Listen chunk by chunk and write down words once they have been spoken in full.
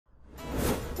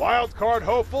Wild card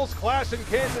hopefuls clash in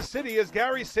Kansas City as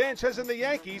Gary Sanchez and the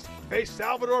Yankees face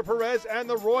Salvador Perez and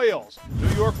the Royals. New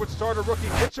York would start a rookie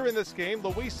pitcher in this game,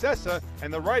 Luis Cessa,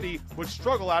 and the righty would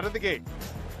struggle out of the gate.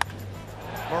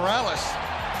 Morales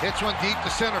hits one deep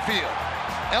to center field.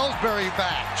 Ellsbury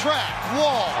back, track,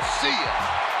 wall, see it.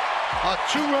 A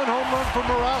two-run home run for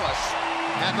Morales,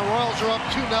 and the Royals are up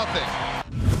 2-0.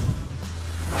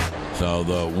 So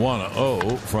the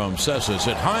 1-0 from Cessa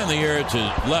hit high in the air to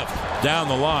left down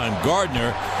the line.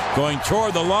 Gardner going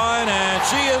toward the line, and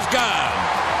she is gone.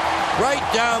 Right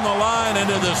down the line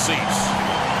into the seats.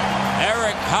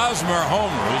 Eric Hosmer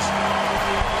homers.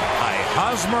 A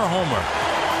Hosmer homer.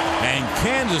 And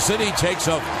Kansas City takes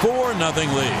a 4-0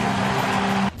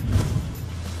 lead.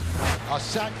 A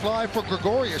sac fly for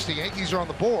Gregorius. The Yankees are on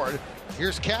the board.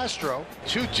 Here's Castro,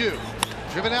 2-2.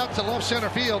 Driven out to left center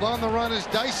field. On the run is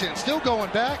Dyson. Still going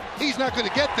back. He's not going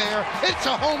to get there. It's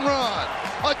a home run.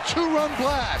 A two-run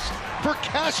blast for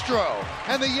Castro.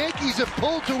 And the Yankees have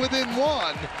pulled to within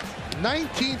one.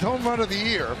 19th home run of the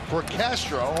year for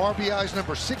Castro. RBI's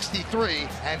number 63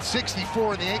 and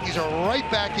 64. And the Yankees are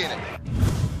right back in it.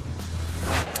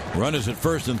 Runners at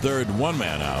first and third, one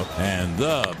man out, and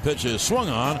the pitch is swung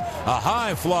on. A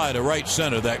high fly to right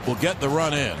center that will get the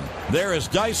run in. There is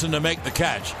Dyson to make the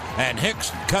catch, and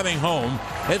Hicks coming home.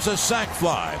 It's a sac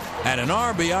fly and an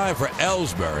RBI for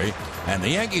Ellsbury, and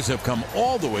the Yankees have come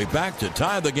all the way back to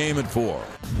tie the game at 4.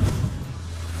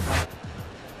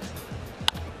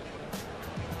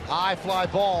 High fly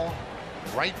ball,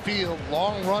 right field,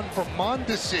 long run for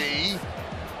Mondesi.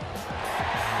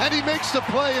 And he makes the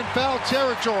play in foul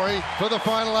territory for the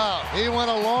final out. He went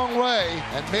a long way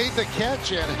and made the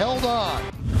catch and held on.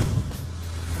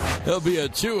 It'll be a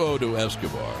 2-0 to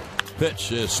Escobar.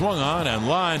 Pitch is swung on and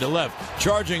lined to left.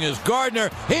 Charging is Gardner.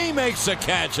 He makes the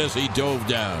catch as he dove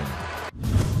down.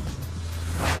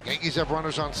 Yankees have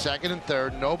runners on second and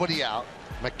third. Nobody out.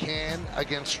 McCann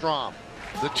against Strom.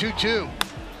 The 2-2.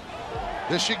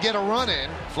 This should get a run in.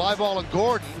 Fly ball to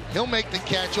Gordon. He'll make the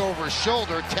catch over his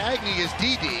shoulder. Tagney is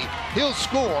Didi. He'll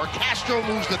score. Castro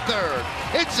moves to third.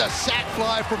 It's a sac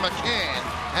fly for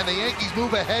McCann, and the Yankees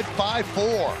move ahead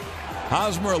 5-4.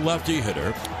 Hosmer, a lefty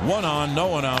hitter. 1 on, no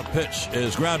one out. Pitch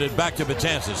is grounded back to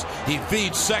Betances. He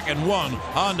feeds second, one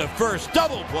on to first.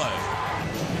 Double play.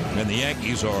 And the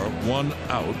Yankees are 1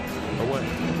 out away.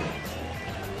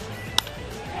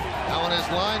 That one is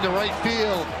lined to right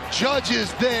field. Judge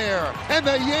is there, and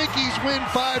the Yankees win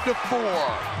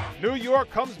 5-4. New York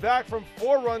comes back from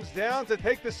 4 runs down to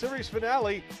take the series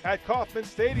finale at Kauffman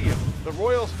Stadium. The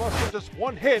Royals mustered just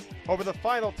 1 hit over the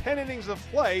final 10 innings of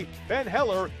play. Ben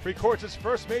Heller records his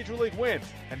first Major League win,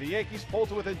 and the Yankees pull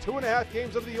to within 2.5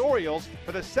 games of the Orioles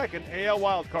for the second AL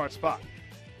wildcard spot.